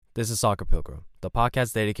This is Soccer Pilgrim, the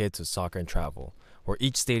podcast dedicated to soccer and travel, where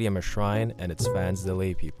each stadium is shrine and its fans the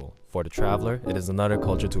lay people. For the traveler, it is another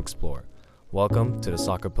culture to explore. Welcome to the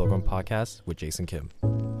Soccer Pilgrim podcast with Jason Kim.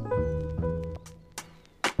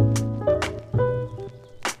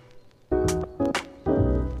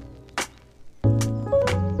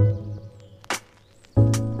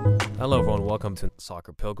 Hello everyone, welcome to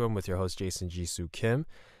Soccer Pilgrim with your host Jason Jisoo Kim.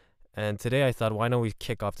 And today I thought, why don't we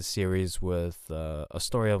kick off the series with a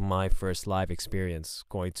story of my first live experience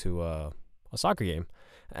going to a soccer game.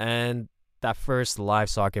 And that first live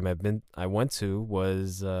soccer game I went to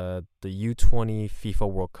was the U20 FIFA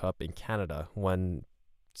World Cup in Canada when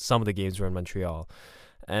some of the games were in Montreal.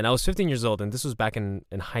 And I was 15 years old, and this was back in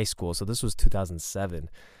high school, so this was 2007.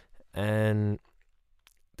 And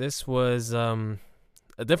this was a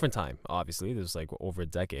different time, obviously. This was like over a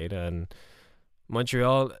decade, and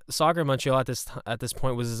soccer in Montreal at this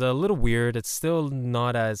point was a little weird. It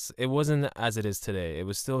wasn't as it is today. It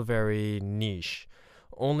was still very niche.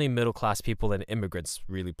 Only middle class people and immigrants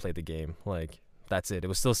really played the game. Like, that's it. It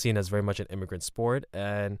was still seen as very much an immigrant sport,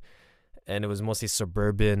 and it was mostly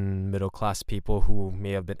suburban middle class people who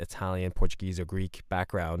may have been Italian, Portuguese, or Greek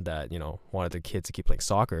background that, wanted their kids to keep playing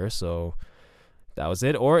soccer. So that was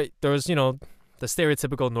it. Or there was, the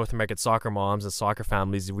stereotypical North American soccer moms and soccer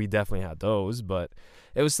families. We definitely had those, but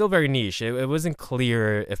it was still very niche. It wasn't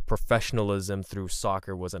clear if professionalism through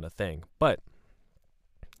soccer wasn't a thing. But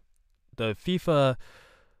the U20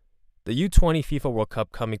 FIFA World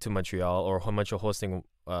Cup coming to Montreal, or Montreal hosting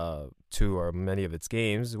two or many of its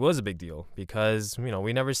games, was a big deal because,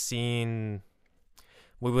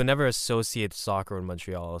 we would never associate soccer in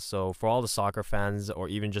Montreal. So for all the soccer fans, or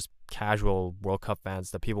even just casual World Cup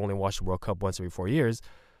fans that people only watch the World Cup once every 4 years,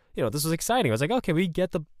 this was exciting. I was like, okay, we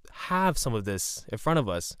get to have some of this in front of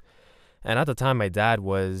us. And at the time, my dad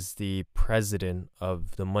was the president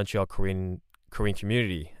of the Montreal Korean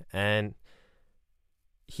community. And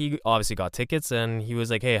he obviously got tickets, and he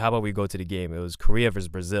was like, hey, how about we go to the game? It was Korea versus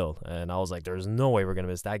Brazil. And I was like, there's no way we're going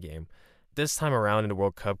to miss that game. This time around in the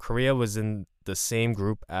World Cup, Korea was in the same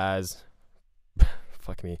group as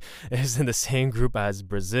it was in the same group as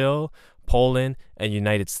Brazil, Poland, and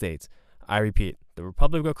United States. I repeat, the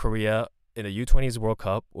Republic of Korea in the U20's World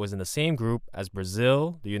Cup was in the same group as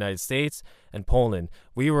Brazil, the United States, and Poland.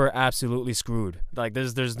 We were absolutely screwed. Like,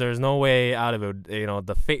 there's no way out of it.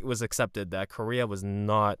 The fate was accepted that Korea was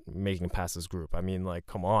not making it past this group. I mean, like,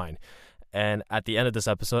 come on. And at the end of this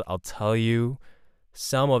episode, I'll tell you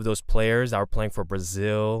some of those players that were playing for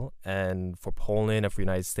Brazil and for Poland and for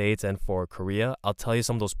United States and for Korea. I'll tell you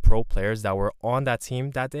some of those pro players that were on that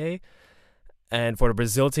team that day. And for the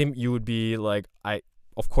Brazil team, you would be like,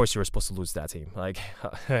 of course you were supposed to lose that team. Like,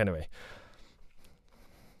 anyway.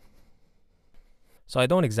 So I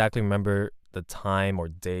don't exactly remember the time or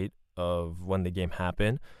date of when the game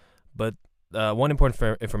happened, but one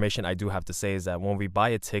important information I do have to say is that when we buy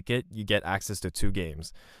a ticket, you get access to two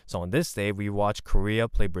games. So on this day, we watched Korea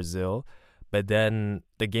play Brazil, but then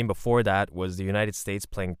the game before that was the United States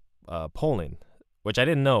playing Poland, which I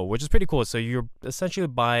didn't know, which is pretty cool. So you're essentially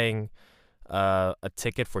buying a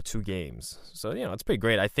ticket for two games. So, it's pretty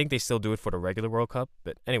great. I think they still do it for the regular World Cup,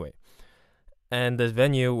 but anyway. And the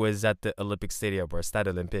venue was at the Olympic Stadium, or Stade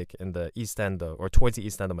Olympique, in the east end, or towards the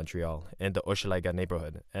east end of Montreal, in the Hochelaga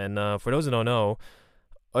neighborhood. And for those who don't know,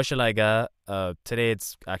 Hochelaga, today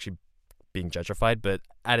it's actually being gentrified, but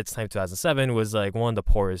at its time, 2007, was like one of the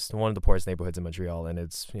poorest neighborhoods in Montreal, and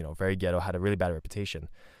it's very ghetto, had a really bad reputation.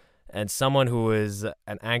 And someone who is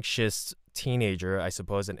an anxious teenager, I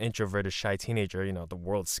suppose, an introverted, shy teenager, the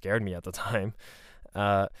world scared me at the time.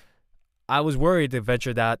 I was worried to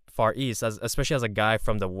venture that far east, especially as a guy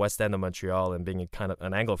from the west end of Montreal and being kind of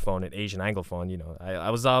an Anglophone, an Asian Anglophone. I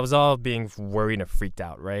was all being worried and freaked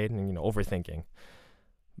out, right? And overthinking.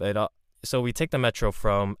 But so we take the metro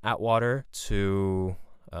from Atwater to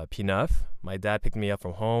P9. My dad picked me up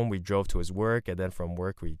from home. We drove to his work, and then from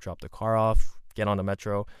work we dropped the car off, get on the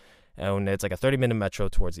metro, and it's like a 30-minute metro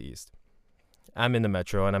towards the east. I'm in the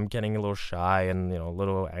metro, and I'm getting a little shy and a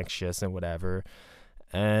little anxious and whatever,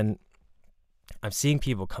 and I'm seeing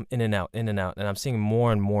people come in and out, and I'm seeing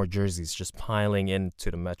more and more jerseys just piling into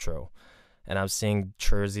the metro. And I'm seeing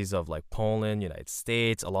jerseys of like Poland, United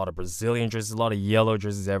States, a lot of Brazilian jerseys, a lot of yellow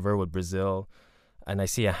jerseys ever with Brazil. And I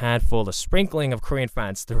see a sprinkling of Korean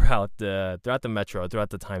fans throughout the metro,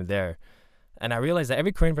 throughout the time there. And I realized that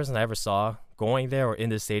every Korean person I ever saw going there or in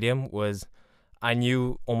the stadium I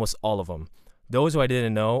knew almost all of them. Those who I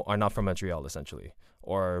didn't know are not from Montreal, essentially.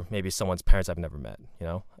 Or maybe someone's parents I've never met,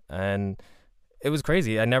 And it was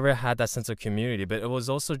crazy. I never had that sense of community, but it was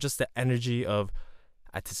also just the energy of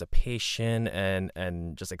anticipation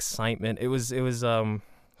and just excitement. There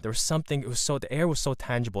was something. It was so the air was so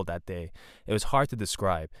tangible that day. It was hard to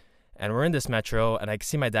describe. And we're in this metro, and I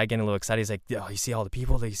see my dad getting a little excited. He's like, "Yo, you see all the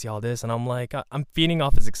people? You see all this?" And I'm like, I'm feeding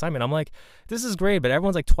off his excitement. I'm like, "This is great," but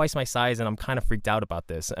everyone's like twice my size, and I'm kind of freaked out about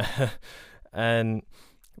this. And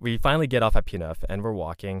we finally get off at P&F, and we're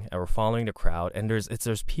walking, and we're following the crowd, and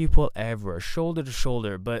there's people everywhere, shoulder to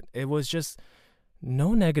shoulder, but it was just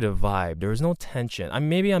no negative vibe. There was no tension.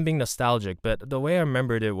 Maybe I'm being nostalgic, but the way I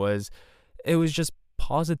remembered it was just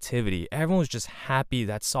positivity. Everyone was just happy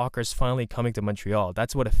that soccer's finally coming to Montreal.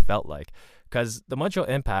 That's what it felt like. Because the Montreal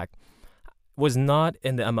Impact was not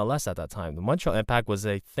in the MLS at that time. The Montreal Impact was,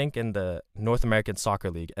 I think, in the North American Soccer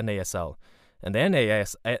League, NASL. And the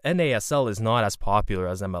NASL is not as popular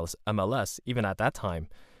as MLS, even at that time.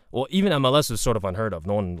 Well, even MLS was sort of unheard of.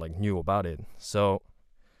 No one knew about it. So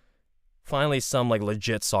finally, some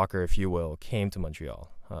legit soccer, if you will, came to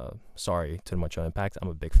Montreal. Sorry to the Montreal Impact. I'm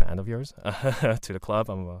a big fan of yours. To the club,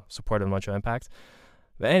 I'm a supporter of the Montreal Impact.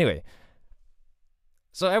 But anyway,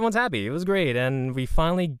 so everyone's happy. It was great, and we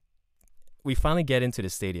finally get into the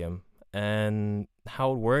stadium. And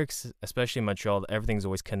how it works, especially in Montreal, everything's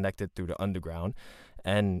always connected through the underground,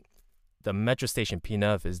 and the metro station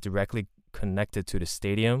P9 is directly connected to the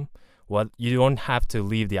stadium. Well, you don't have to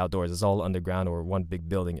leave the outdoors. It's all underground, or one big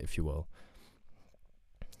building, if you will.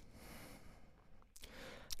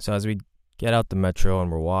 So as we get out the metro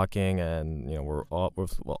and we're walking, and we're all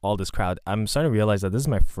with all this crowd, I'm starting to realize that this is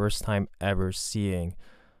my first time ever seeing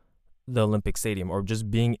the Olympic Stadium, or just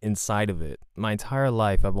being inside of it. My entire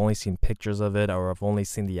life, I've only seen pictures of it, or I've only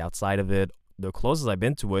seen the outside of it. The closest I've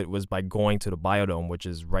been to it was by going to the Biodome, which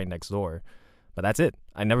is right next door. But that's it.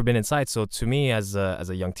 I've never been inside. So to me, as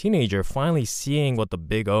a young teenager, finally seeing what the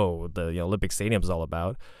Big O, the Olympic Stadium, is all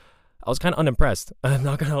about, I was kind of unimpressed. I'm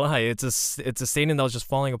not gonna lie. It's a stadium that was just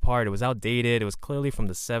falling apart. It was outdated. It was clearly from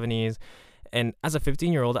the 70s. And as a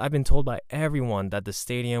 15-year-old, I've been told by everyone that the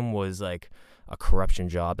stadium was like a corruption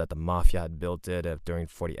job, that the mafia had built it during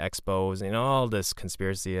 40 Expos, and all this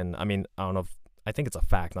conspiracy. And I mean, I don't know I think it's a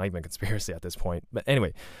fact, not even a conspiracy at this point. But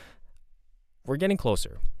anyway, we're getting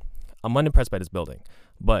closer. I'm unimpressed by this building,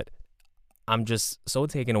 but I'm just so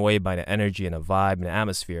taken away by the energy and the vibe and the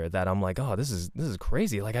atmosphere that I'm like, oh, this is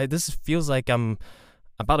crazy. This feels like I'm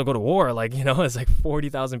about to go to war. It's like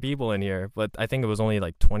 40,000 people in here, but I think it was only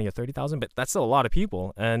like 20 or 30,000, but that's still a lot of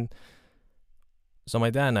people. And so my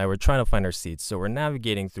dad and I were trying to find our seats. So we're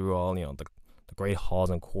navigating through all, the great halls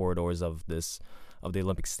and corridors of the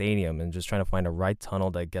Olympic Stadium, and just trying to find a right tunnel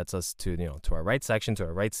that gets us to, to our right section, to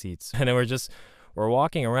our right seats. And then we're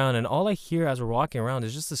walking around, and all I hear as we're walking around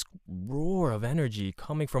is just this roar of energy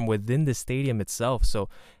coming from within the stadium itself. So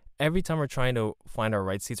every time we're trying to find our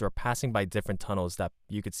right seats, we're passing by different tunnels that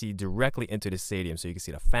you could see directly into the stadium. So you could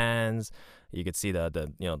see the fans, you could see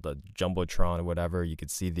the jumbotron or whatever. You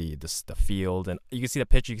could see the field, and you could see the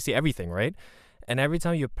pitch. You could see everything, right? And every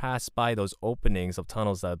time you pass by those openings of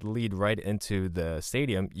tunnels that lead right into the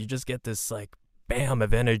stadium, you just get this bam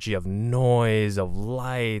of energy, of noise, of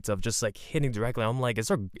lights, of just hitting directly. I'm like,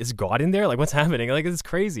 is God in there? What's happening? It's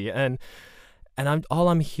crazy. And all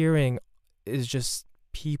I'm hearing is just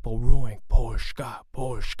people roaring, Polska,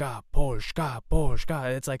 Polska, Polska, Polska.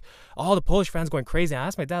 It's like all the Polish fans going crazy. I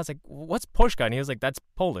asked my dad, I was like, what's Polska? And he was like, that's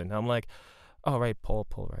Poland. I'm like, oh, right, Pole,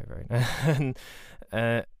 right.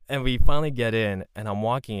 And we finally get in, and I'm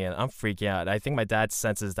walking in. I'm freaking out. I think my dad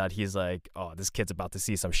senses that he's like, oh, this kid's about to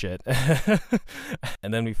see some shit.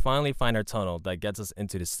 And then we finally find our tunnel that gets us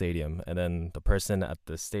into the stadium. And then the person at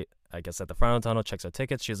the front of the tunnel checks our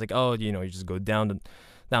tickets. She's like, oh, you just go down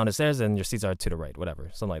the stairs and your seats are to the right, whatever,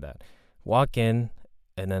 something like that. Walk in,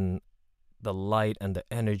 and then the light and the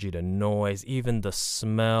energy, the noise, even the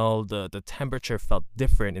smell, the temperature felt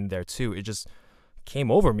different in there too. It just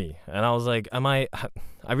came over me, and I was like,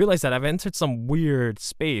 I realized that I've entered some weird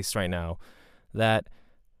space right now, that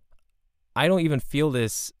I don't even feel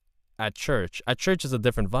this at church. At church is a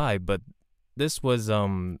different vibe, but this was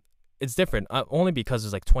it's different, only because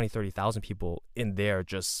there's 20, 30,000 people in there,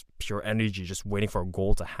 just pure energy, just waiting for a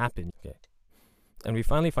goal to happen. Okay. And we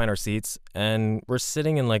finally find our seats, and we're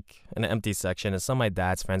sitting in an empty section, and some of my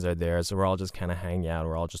dad's friends are there, so we're all just kind of hanging out,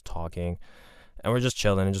 we're all just talking. And we're just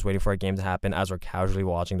chilling and just waiting for our game to happen as we're casually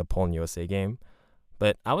watching the Poland-USA game.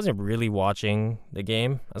 But I wasn't really watching the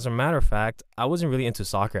game. As a matter of fact, I wasn't really into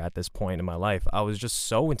soccer at this point in my life. I was just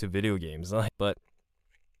so into video games. But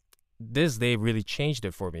this day really changed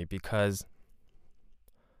it for me, because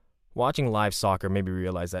watching live soccer made me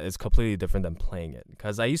realize that it's completely different than playing it.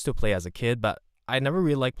 Because I used to play as a kid, but I never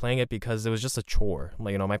really liked playing it because it was just a chore.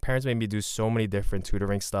 My parents made me do so many different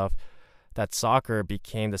tutoring stuff that soccer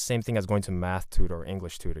became the same thing as going to math tutor or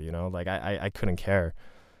English tutor, you know? Like I couldn't care.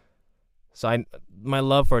 So my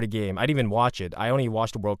love for the game, I didn't even watch it. I only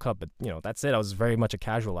watched the World Cup, but that's it. I was very much a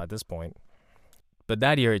casual at this point. But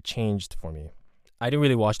that year it changed for me. I didn't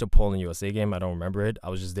really watch the Poland USA game. I don't remember it. I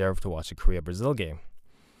was just there to watch the Korea Brazil game.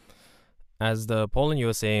 As the Poland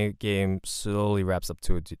USA game slowly wraps up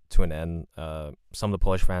to an end, some of the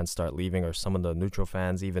Polish fans start leaving, or some of the neutral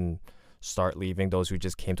fans even start leaving. Those who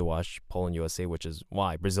just came to watch Poland USA, which is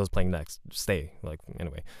why Brazil's playing next. Stay, like,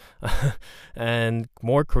 anyway. And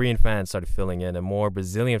more Korean fans started filling in, and more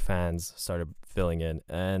Brazilian fans started filling in.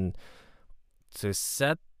 And to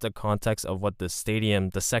set the context of what the stadium,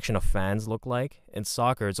 the section of fans look like in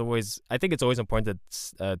soccer, I think it's always important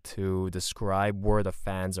to describe where the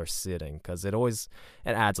fans are sitting, because it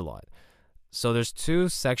adds a lot. So there's two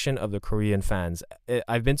sections of the Korean fans.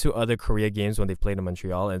 I've been to other Korea games when they've played in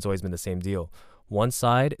Montreal, and it's always been the same deal. One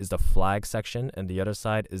side is the flag section, and the other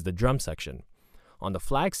side is the drum section. On the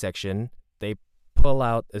flag section, they pull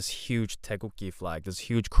out this huge Taegukgi flag, this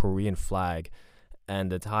huge Korean flag,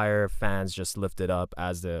 and the entire fans just lift it up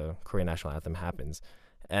as the Korean national anthem happens.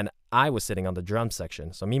 And I was sitting on the drum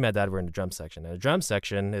section. So me and my dad were in the drum section. And the drum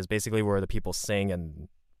section is basically where the people sing and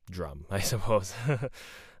drum, I suppose.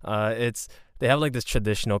 They have like this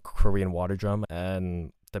traditional Korean water drum,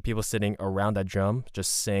 and the people sitting around that drum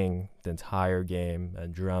just sing the entire game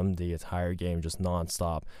and drum the entire game just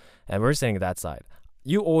nonstop. And we're sitting at that side.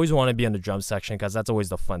 You always want to be in the drum section because that's always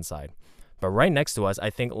the fun side. But right next to us, I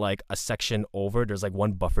think like a section over, there's like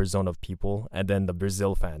one buffer zone of people, and then the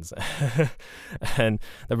Brazil fans. And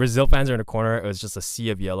the Brazil fans are in the corner. It was just a sea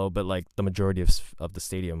of yellow, but like the majority of the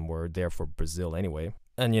stadium were there for Brazil anyway.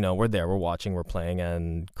 And we're there, we're watching, we're playing,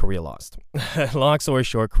 and Korea lost. Long story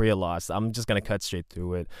short, Korea lost. I'm just going to cut straight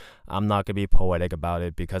through it. I'm not going to be poetic about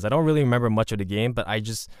it because I don't really remember much of the game, but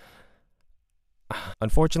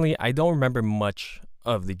unfortunately, I don't remember much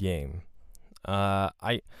of the game.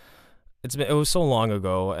 It was so long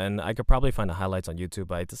ago, and I could probably find the highlights on YouTube,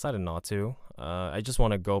 but I decided not to. I just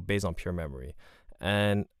want to go based on pure memory.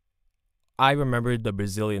 And I remember the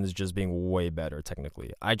Brazilians just being way better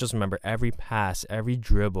technically. I just remember every pass, every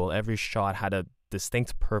dribble, every shot had a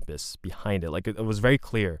distinct purpose behind it. Like it was very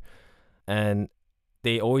clear. And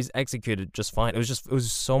they always executed just fine. It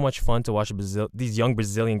was so much fun to watch these young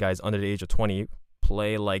Brazilian guys under the age of 20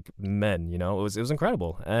 play like men, It was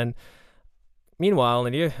incredible. And meanwhile,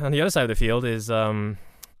 on the other side of the field is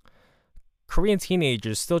Korean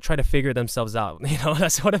teenagers still try to figure themselves out.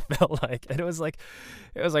 That's what it felt like. And it was like,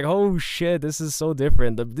 oh shit, this is so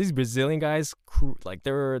different. These Brazilian guys, like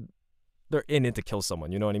they're in it to kill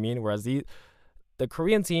someone. You know what I mean? Whereas the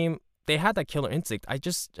Korean team, they had that killer instinct. I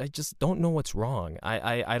just don't know what's wrong.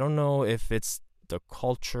 I don't know if it's the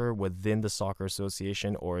culture within the soccer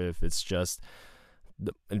association or if it's just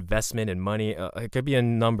the investment in money. It could be a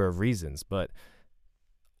number of reasons, but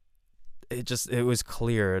it was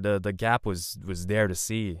clear the gap was there to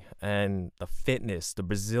see, and the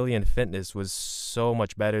Brazilian fitness was so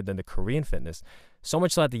much better than the Korean fitness. So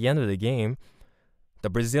much so at the end of the game, the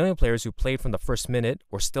Brazilian players who played from the first minute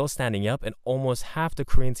were still standing up, and almost half the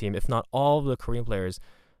Korean team, if not all of the Korean players,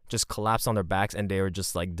 just collapsed on their backs and they were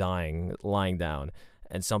just like dying, lying down.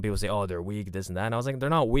 And some people say, oh, they're weak, this and that. And I was like, they're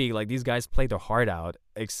not weak. Like, these guys played their heart out,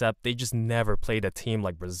 except they just never played a team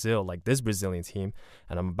like Brazil, like this Brazilian team.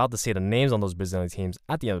 And I'm about to say the names on those Brazilian teams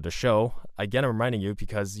at the end of the show. Again, I'm reminding you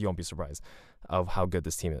because you won't be surprised of how good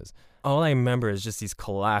this team is. All I remember is just these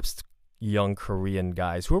collapsed young Korean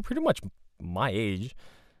guys who were pretty much my age,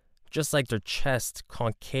 just like their chest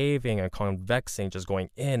concaving and convexing, just going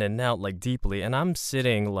in and out like deeply. And I'm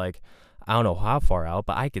sitting like, I don't know how far out,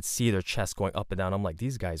 but I could see their chest going up and down. I'm like,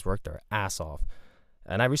 these guys worked their ass off.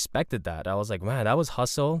 And I respected that. I was like, man, that was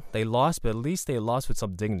hustle. They lost, but at least they lost with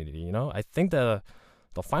some dignity, I think the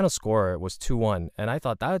final score was 2-1. And I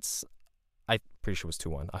thought I'm pretty sure it was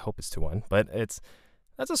 2-1. I hope it's 2-1. But that's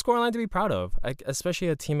a scoreline to be proud of, especially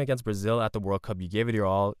a team against Brazil at the World Cup. You gave it your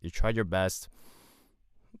all. You tried your best.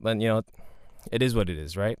 But, it is what it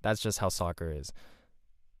is, right? That's just how soccer is.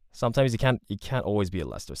 Sometimes you can't always be a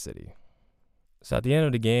Leicester City. So at the end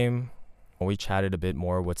of the game, we chatted a bit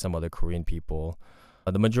more with some other Korean people.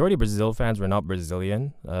 The majority of Brazil fans were not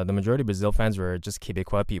Brazilian. The majority of Brazil fans were just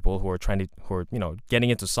Quebecois people who were getting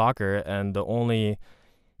into soccer, and the only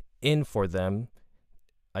in for them,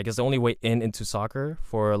 I guess the only way into soccer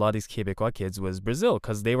for a lot of these Quebecois kids was Brazil,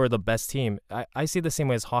 because they were the best team. I see it the same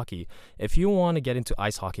way as hockey. If you want to get into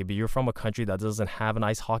ice hockey, but you're from a country that doesn't have an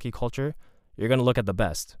ice hockey culture, you're going to look at the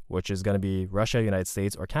best, which is going to be Russia, United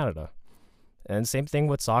States, or Canada. And same thing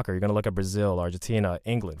with soccer. You're going to look at Brazil, Argentina,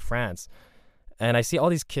 England, France. And I see all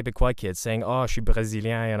these Quebecois kids saying, "Oh, je suis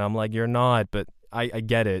Brésilien," and I'm like, "You're not," but I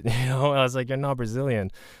get it. I was like, "You're not Brazilian,"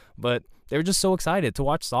 but they were just so excited to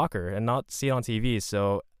watch soccer and not see it on TV.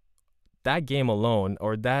 So that game alone,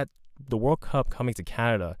 or that the World Cup coming to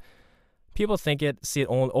Canada, people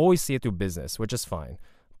always see it through business, which is fine.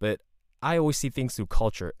 But I always see things through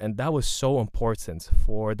culture, and that was so important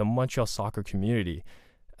for the Montreal soccer community,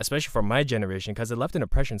 especially for my generation, because it left an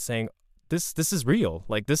impression saying, this is real.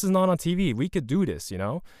 Like, this is not on TV. We could do this,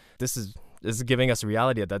 This is giving us a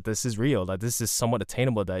reality that this is real, that this is somewhat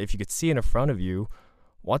attainable, that if you could see it in front of you,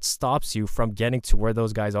 what stops you from getting to where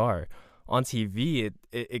those guys are? On TV,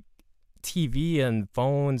 TV and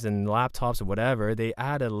phones and laptops or whatever, they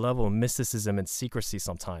add a level of mysticism and secrecy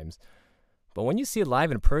sometimes. But when you see it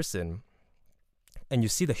live in person and you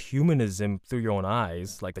see the humanism through your own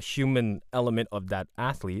eyes, like the human element of that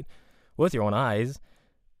athlete with your own eyes,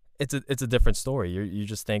 it's a different story. You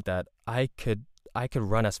just think that I could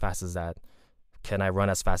run as fast as that. Can I run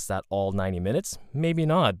as fast as that all 90 minutes? Maybe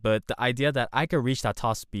not, but the idea that I could reach that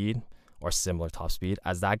top speed or similar top speed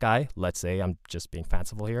as that guy, let's say, I'm just being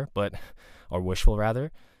fanciful here, or wishful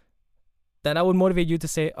rather, then that would motivate you to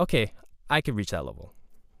say, okay, I could reach that level.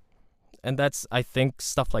 And I think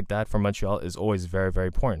stuff like that for Montreal is always very, very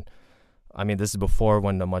important. I mean, this is before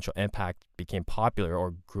when the Montreal Impact became popular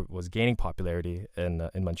or was gaining popularity in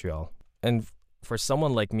Montreal. And for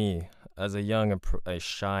someone like me, as a young, a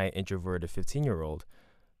shy, introverted 15-year-old,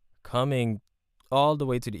 coming all the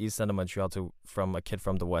way to the east end of Montreal from a kid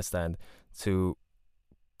from the west end to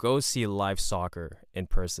go see live soccer in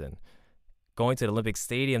person, going to the Olympic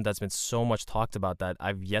Stadium that's been so much talked about that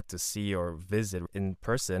I've yet to see or visit in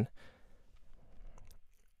person.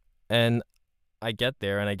 And I get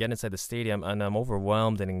there and I get inside the stadium and I'm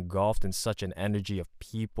overwhelmed and engulfed in such an energy of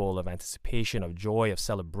people, of anticipation, of joy, of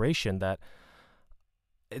celebration that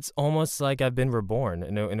it's almost like I've been reborn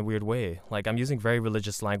in a weird way. Like, I'm using very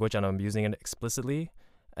religious language and I'm using it explicitly,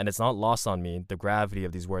 and it's not lost on me, the gravity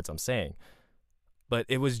of these words I'm saying. But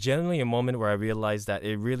it was genuinely a moment where I realized that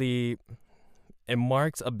it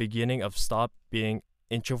marks a beginning of stop being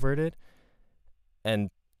introverted and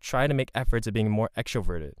try to make efforts at being more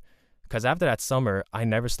extroverted. Because after that summer, I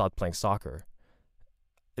never stopped playing soccer.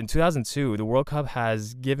 In 2002, the World Cup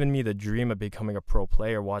has given me the dream of becoming a pro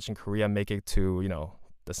player, watching Korea make it to,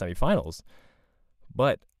 the semifinals.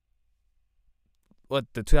 But what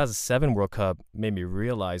the 2007 World Cup made me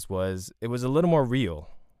realize was it was a little more real.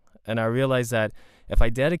 And I realized that if I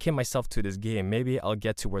dedicate myself to this game, maybe I'll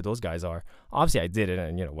get to where those guys are. Obviously, I did it,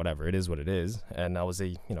 and, whatever, it is what it is. And I was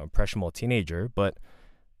a, impressionable teenager, but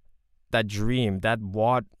that dream,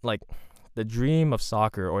 the dream of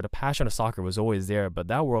soccer or the passion of soccer was always there. But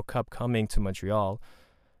that World Cup coming to Montreal,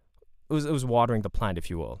 it was watering the plant, if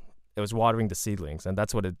you will. It was watering the seedlings, and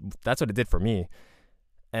that's what it did for me.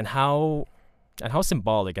 And how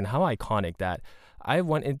symbolic and how iconic that I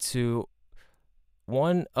went into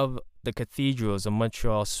one of the cathedrals of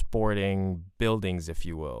Montreal sporting buildings, if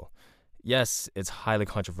you will. Yes, it's a highly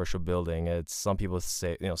controversial building. Some people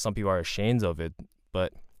say, some people are ashamed of it,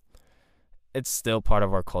 but it's still part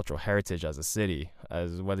of our cultural heritage as a city,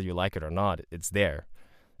 as whether you like it or not, it's there.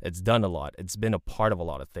 It's done a lot. It's been a part of a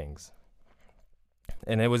lot of things.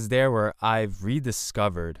 And it was there where I've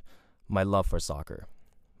rediscovered my love for soccer.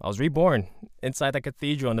 I was reborn inside the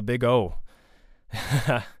cathedral in the Big O.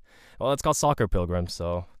 Well, it's called Soccer Pilgrim,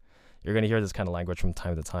 so you're going to hear this kind of language from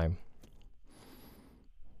time to time.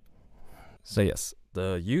 So yes,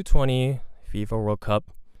 the U20 FIFA World Cup,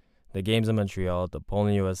 the games in Montreal, the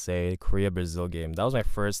Poland-USA, Korea-Brazil game. That was my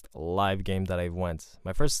first live game that I went.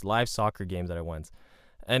 My first live soccer game that I went.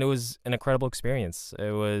 And it was an incredible experience.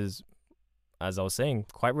 It was, as I was saying,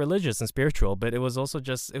 quite religious and spiritual, but it was also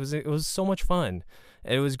just, it was so much fun.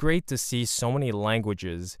 And it was great to see so many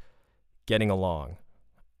languages getting along.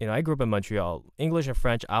 I grew up in Montreal. English and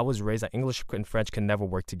French, I was raised that English and French can never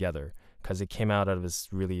work together because it came out of this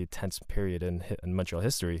really tense period in Montreal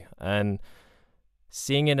history. And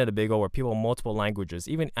seeing it at a Big O where people of multiple languages,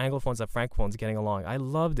 even Anglophones and Francophones getting along, I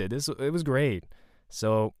loved it. It was great.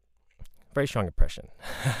 So, very strong impression.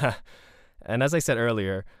 And as I said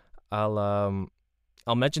earlier, I'll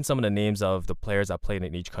mention some of the names of the players that played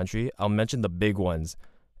in each country. I'll mention the big ones.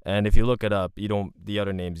 And if you look it up, the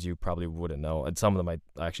other names you probably wouldn't know. And some of them I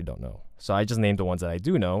actually don't know. So I just named the ones that I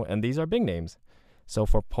do know, and these are big names. So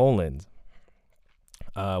for Poland,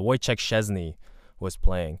 Wojciech Szczesny was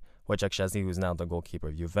playing. Wojciech Szczesny, who's now the goalkeeper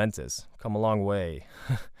of Juventus. Come a long way.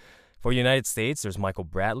 For United States, there's Michael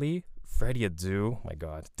Bradley, Freddie Adu, my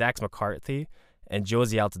God, Dax McCarthy, and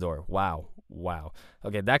Josie Altidore. Wow.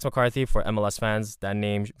 Okay, Dax McCarthy, for MLS fans, that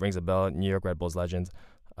name rings a bell. New York Red Bulls legend.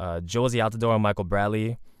 Josie Altidore and Michael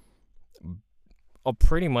Bradley,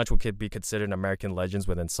 pretty much what could be considered American legends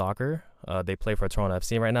within soccer. They play for Toronto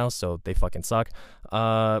FC right now, so they fucking suck.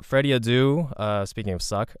 Freddie Adu, speaking of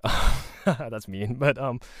suck, that's mean, but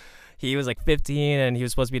he was like 15 and he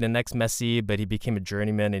was supposed to be the next Messi, but he became a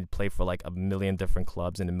journeyman and he played for like a million different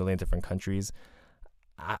clubs in a million different countries.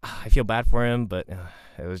 I feel bad for him, but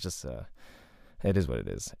it was just, it is what it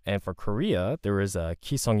is. And for Korea, there is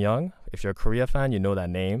Ki Sung-young. If you're a Korea fan, you know that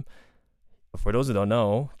name. For those who don't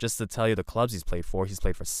know, just to tell you the clubs he's played for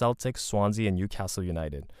Celtic, Swansea, and Newcastle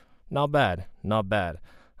United. Not bad, not bad.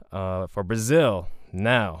 For Brazil,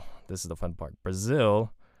 now, this is the fun part.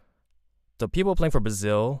 Brazil, the people playing for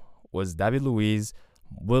Brazil was David Luiz,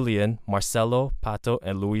 Willian, Marcelo, Pato,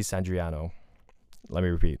 and Luis Adriano. Let me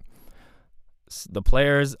repeat. The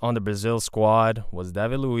players on the Brazil squad was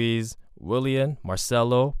David Luiz, Willian,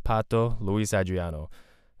 Marcelo, Pato, Luis Adriano.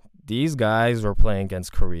 These guys were playing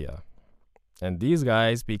against Korea. And these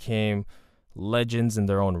guys became legends in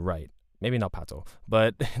their own right. Maybe not Pato,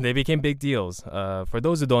 but they became big deals. For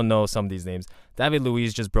those who don't know some of these names, David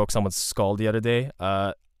Luiz just broke someone's skull the other day.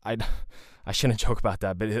 I shouldn't joke about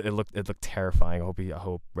that, but it looked terrifying. I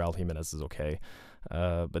hope Raul Jimenez is okay.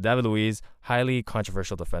 But David Luiz, highly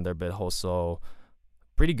controversial defender, but also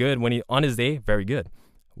pretty good when he on his day. Very good.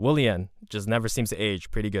 Willian just never seems to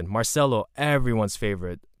age. Pretty good. Marcelo, everyone's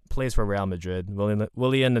favorite, plays for Real Madrid.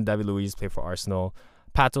 Willian and David Luiz play for Arsenal.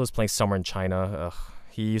 Pato is playing summer in China.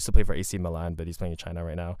 He used to play for AC Milan, but he's playing in China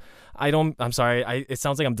right now. I'm sorry. It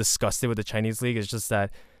sounds like I'm disgusted with the Chinese league. It's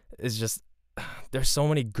just there's so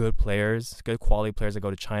many good players, good quality players that go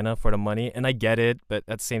to China for the money, and I get it, but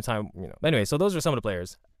at the same time, But anyway, so those are some of the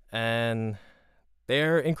players, and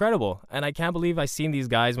they're incredible. And I can't believe I've seen these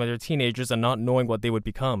guys when they're teenagers and not knowing what they would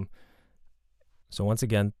become. So once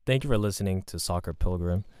again, thank you for listening to Soccer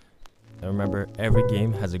Pilgrim. And remember, every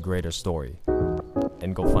game has a greater story.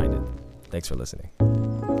 And go find it. Thanks for listening.